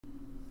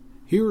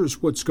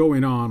Here's what's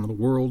going on in the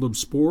world of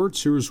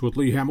sports. Here's what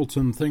Lee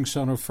Hamilton thinks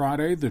on a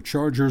Friday. The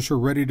Chargers are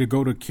ready to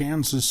go to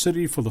Kansas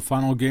City for the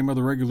final game of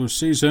the regular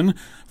season.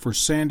 For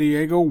San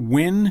Diego,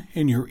 win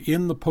and you're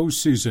in the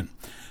postseason.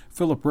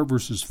 Phillip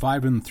Rivers is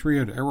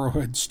 5-3 at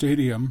Arrowhead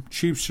Stadium.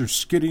 Chiefs are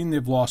skidding.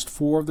 They've lost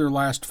 4 of their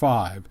last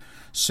 5.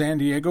 San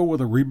Diego,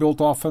 with a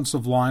rebuilt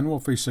offensive line, will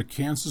face a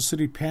Kansas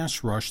City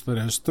pass rush that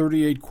has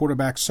 38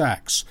 quarterback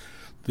sacks.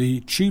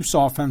 The Chiefs'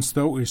 offense,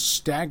 though, is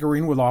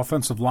staggering with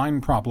offensive line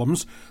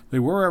problems. They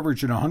were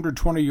averaging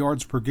 120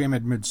 yards per game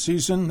at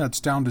midseason. That's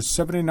down to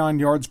 79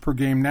 yards per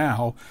game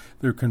now.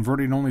 They're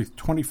converting only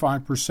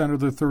 25%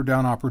 of their third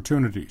down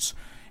opportunities.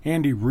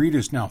 Andy Reid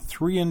is now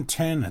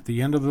 3-10 at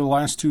the end of the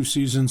last 2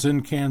 seasons in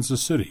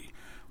Kansas City.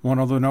 One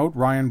other note,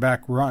 running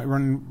back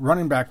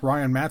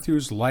Ryan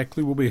Matthews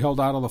likely will be held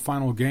out of the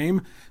final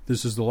game.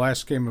 This is the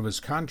last game of his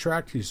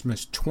contract. He's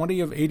missed 20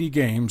 of 80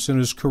 games in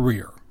his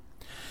career.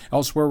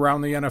 Elsewhere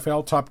around the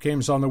NFL, top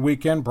games on the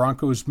weekend.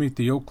 Broncos meet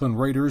the Oakland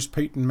Raiders.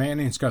 Peyton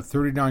Manning's got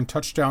 39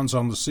 touchdowns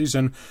on the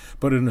season,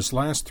 but in his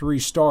last 3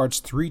 starts,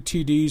 3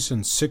 TDs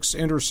and 6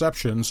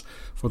 interceptions.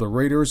 For the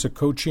Raiders, a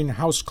coaching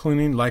house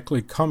cleaning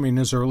likely coming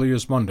as early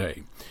as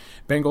Monday.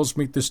 Bengals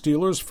meet the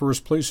Steelers,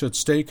 first place at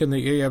stake in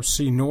the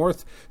AFC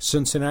North.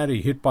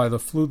 Cincinnati hit by the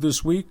flu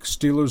this week.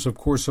 Steelers, of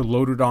course, are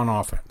loaded on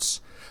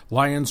offense.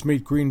 Lions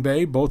meet Green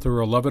Bay. Both are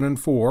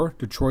 11-4.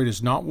 Detroit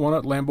has not won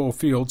at Lambeau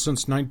Field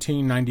since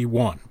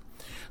 1991.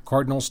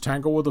 Cardinals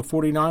tangle with the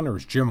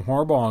 49ers. Jim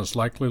Harbaugh's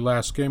likely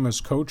last game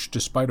as coach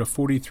despite a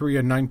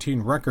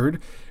 43-19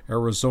 record.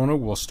 Arizona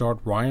will start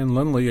Ryan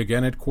Lindley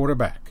again at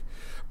quarterback.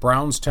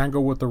 Browns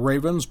tangle with the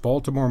Ravens.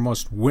 Baltimore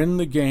must win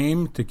the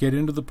game to get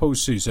into the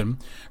postseason.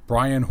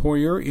 Brian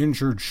Hoyer,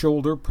 injured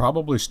shoulder,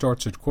 probably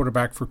starts at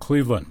quarterback for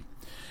Cleveland.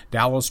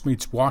 Dallas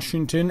meets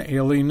Washington.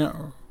 Aileen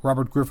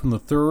Robert Griffin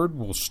III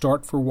will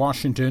start for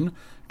Washington.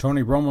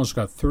 Tony Romo's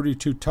got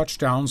 32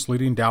 touchdowns,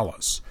 leading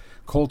Dallas.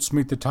 Colts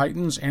meet the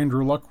Titans.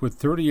 Andrew Luck with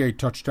 38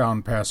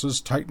 touchdown passes.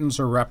 Titans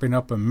are wrapping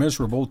up a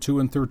miserable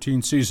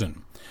 2-13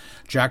 season.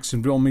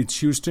 Jacksonville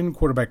meets Houston.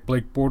 Quarterback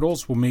Blake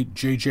Bortles will meet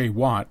J.J.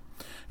 Watt.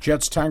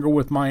 Jets tangle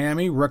with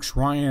Miami. Rex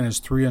Ryan is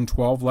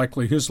 3-12,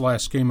 likely his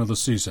last game of the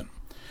season.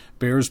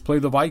 Bears play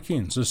the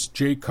Vikings. This is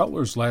Jay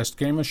Cutler's last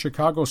game as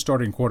Chicago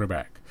starting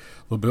quarterback.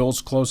 The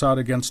Bills close out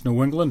against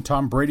New England.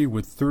 Tom Brady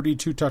with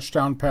 32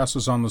 touchdown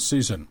passes on the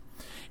season.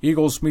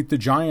 Eagles meet the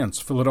Giants.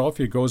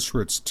 Philadelphia goes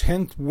for its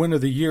 10th win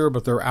of the year,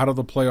 but they're out of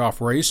the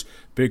playoff race.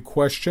 Big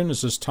question,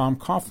 is this Tom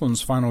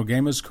Coughlin's final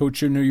game as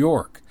coach in New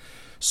York?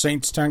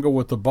 Saints tangle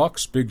with the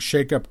Bucs. Big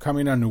shakeup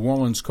coming on New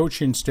Orleans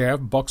coaching staff.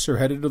 Bucs are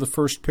headed to the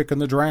first pick in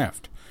the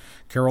draft.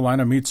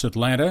 Carolina meets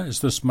Atlanta.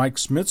 Is this Mike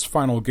Smith's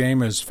final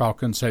game as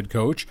Falcons head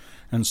coach?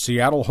 And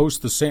Seattle hosts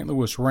the St.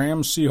 Louis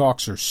Rams.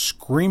 Seahawks are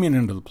screaming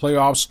into the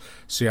playoffs.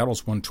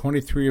 Seattle's won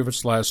 23 of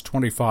its last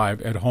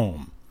 25 at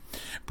home.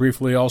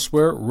 Briefly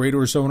elsewhere,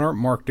 Raiders owner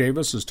Mark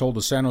Davis has told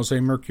the San Jose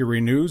Mercury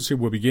News he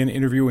will begin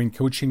interviewing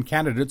coaching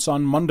candidates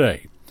on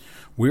Monday.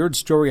 Weird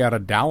story out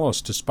of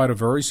Dallas. Despite a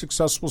very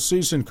successful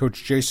season,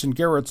 Coach Jason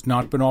Garrett's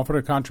not been offered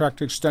a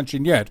contract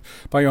extension yet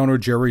by owner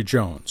Jerry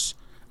Jones.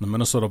 The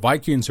Minnesota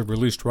Vikings have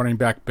released running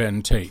back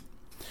Ben Tate.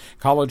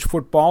 College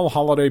football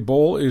Holiday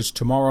Bowl is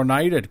tomorrow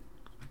night at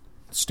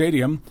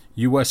Stadium.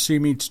 USC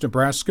meets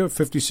Nebraska.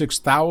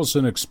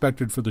 56,000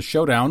 expected for the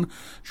showdown.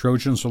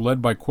 Trojans are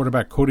led by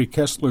quarterback Cody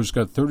Kessler, who's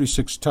got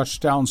 36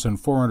 touchdowns and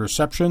 4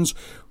 interceptions.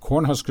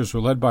 Cornhuskers are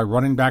led by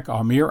running back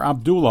Amir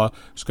Abdullah,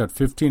 who's got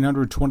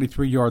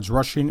 1,523 yards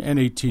rushing and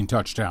 18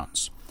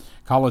 touchdowns.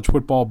 College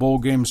football bowl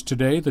games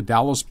today. The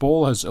Dallas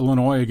Bowl has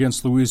Illinois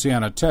against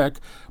Louisiana Tech.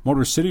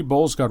 Motor City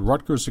Bowl's got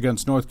Rutgers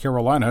against North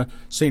Carolina.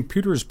 St.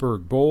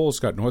 Petersburg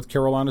Bowl's got North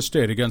Carolina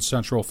State against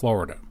Central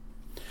Florida.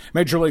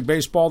 Major League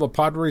Baseball, the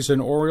Padres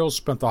and Orioles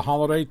spent the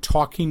holiday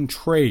talking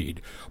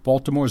trade.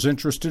 Baltimore's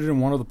interested in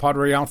one of the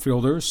Padre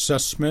outfielders,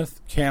 Seth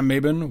Smith, Cam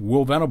Maben,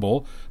 Will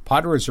Venable.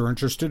 Padres are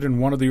interested in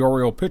one of the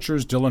Oriole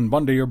pitchers, Dylan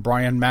Bundy or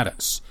Brian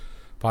Mattis.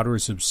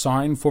 Padres have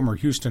signed former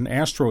Houston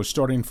Astros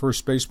starting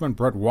first baseman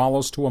Brett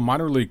Wallace to a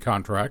minor league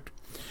contract.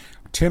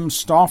 Tim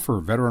Stauffer,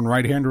 veteran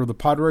right-hander of the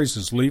Padres,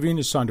 is leaving.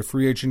 He signed a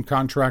free agent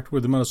contract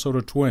with the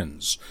Minnesota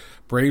Twins.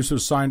 Braves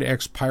have signed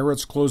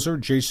ex-Pirates closer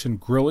Jason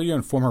Grilli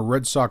and former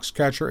Red Sox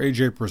catcher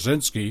A.J.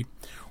 Przinsky.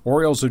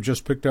 Orioles have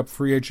just picked up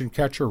free agent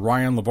catcher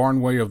Ryan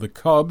Lavarnway of the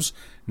Cubs.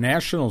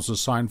 Nationals have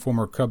signed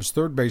former Cubs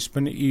third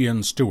baseman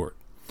Ian Stewart.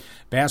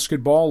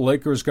 Basketball,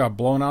 Lakers got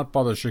blown out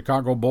by the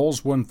Chicago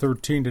Bulls,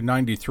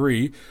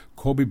 113-93.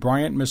 Kobe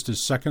Bryant missed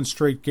his second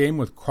straight game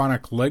with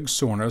chronic leg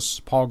soreness.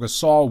 Paul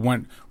Gasol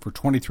went for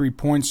 23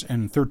 points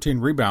and 13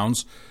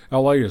 rebounds.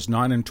 LA is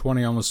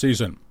 9-20 on the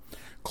season.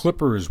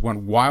 Clippers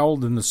went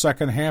wild in the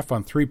second half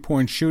on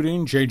three-point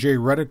shooting. J.J.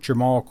 Redick,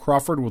 Jamal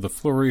Crawford with a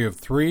flurry of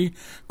 3.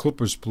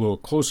 Clippers blew a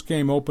close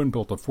game open,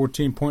 built a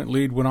 14-point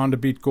lead, went on to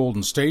beat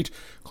Golden State.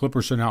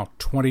 Clippers are now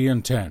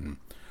 20-10.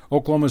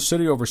 Oklahoma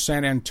City over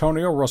San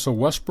Antonio. Russell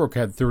Westbrook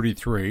had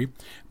 33.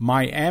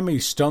 Miami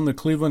stunned the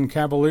Cleveland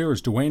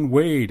Cavaliers. Dwayne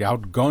Wade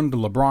outgunned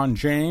LeBron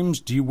James.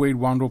 D-Wade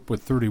wound up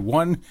with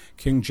 31.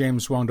 King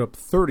James wound up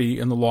 30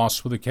 in the loss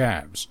for the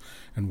Cavs.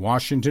 And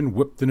Washington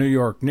whipped the New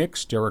York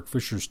Knicks. Derek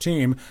Fisher's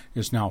team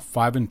is now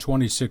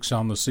 5-26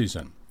 on the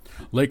season.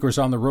 Lakers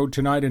on the road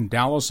tonight in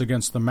Dallas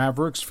against the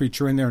Mavericks,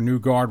 featuring their new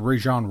guard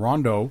Rajon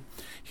Rondo.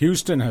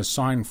 Houston has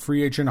signed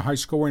free agent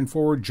high-scoring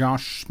forward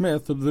Josh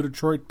Smith of the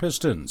Detroit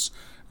Pistons.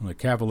 And the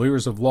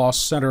Cavaliers have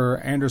lost center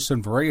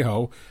Anderson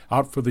Varejao,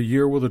 out for the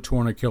year with a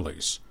torn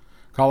Achilles.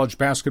 College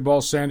basketball,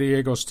 San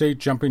Diego State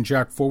jumping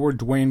jack forward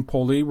Dwayne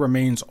Polee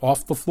remains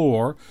off the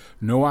floor.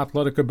 No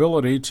athletic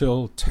ability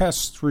till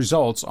test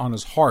results on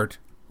his heart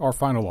are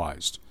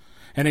finalized.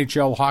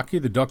 NHL hockey,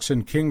 the Ducks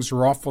and Kings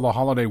are off for the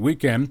holiday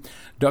weekend.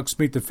 Ducks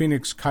meet the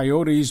Phoenix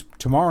Coyotes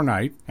tomorrow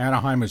night.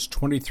 Anaheim is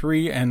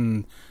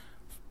 23-15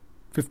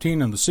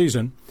 in the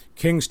season.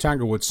 Kings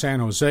tangle with San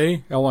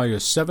Jose. LA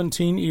is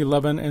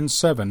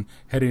 17-11-7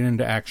 heading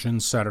into action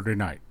Saturday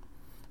night.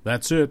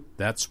 That's it.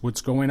 That's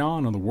what's going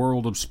on in the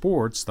world of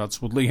sports.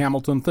 That's what Lee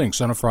Hamilton thinks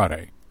on a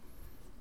Friday.